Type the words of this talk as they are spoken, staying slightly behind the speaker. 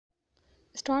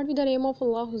Start with the name of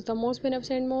Allah, who is the most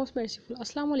beneficent and most merciful.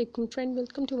 Assalamu alaikum, friend.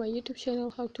 Welcome to my YouTube channel,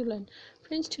 How to Learn.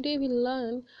 Friends, today we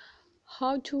learn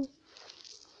how to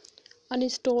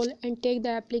uninstall and take the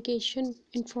application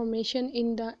information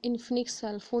in the Infinix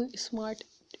cell phone Smart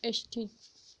HD.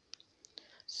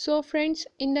 So, friends,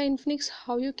 in the Infinix,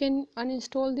 how you can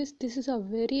uninstall this? This is a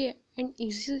very and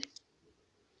easy.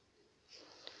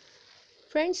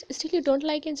 Friends, still you don't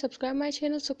like and subscribe my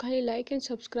channel, so kindly like and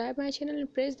subscribe my channel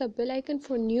and press the bell icon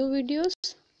for new videos.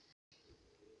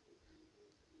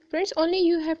 Friends, only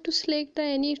you have to select the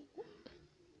any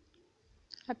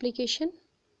application.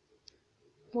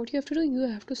 What you have to do, you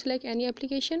have to select any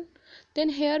application, then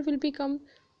here will become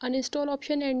uninstall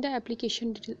option and the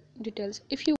application details.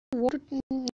 If you want to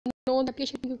know the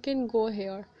application, you can go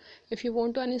here. If you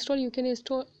want to uninstall, you can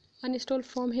uninstall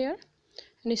from here.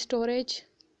 And storage,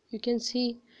 you can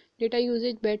see data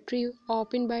usage, battery,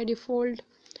 open by default,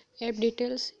 app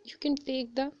details. You can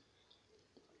take the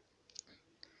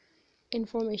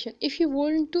information. If you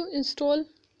want to install,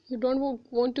 you don't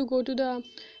want to go to the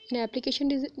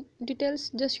application details,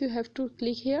 just you have to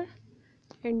click here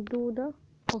and do the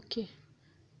OK.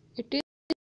 It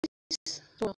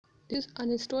is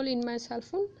uninstall in my cell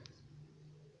phone.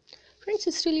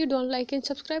 Friends, still you don't like and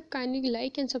subscribe, kindly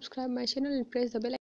like and subscribe my channel and press the bell icon.